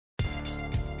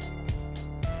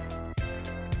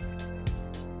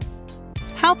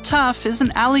How tough is an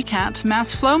Alicat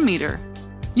mass flow meter?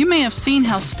 You may have seen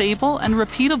how stable and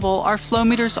repeatable our flow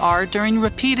meters are during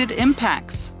repeated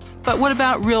impacts. But what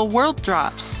about real-world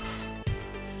drops?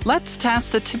 Let's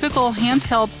test a typical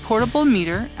handheld portable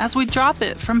meter as we drop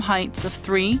it from heights of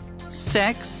 3,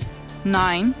 6,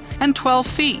 9, and 12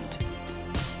 feet.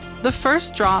 The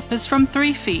first drop is from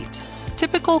 3 feet,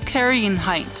 typical carrying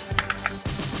height.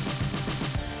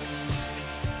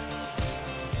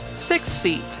 6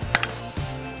 feet.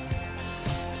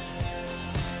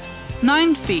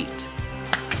 9 feet.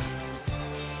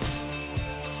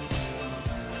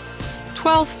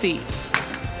 12 feet.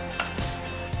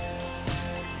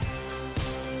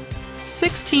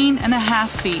 16.5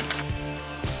 feet.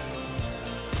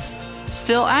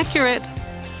 Still accurate.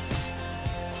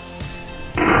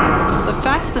 The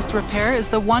fastest repair is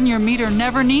the one your meter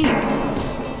never needs.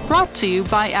 Brought to you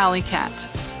by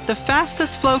Alicat, the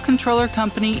fastest flow controller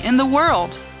company in the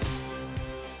world.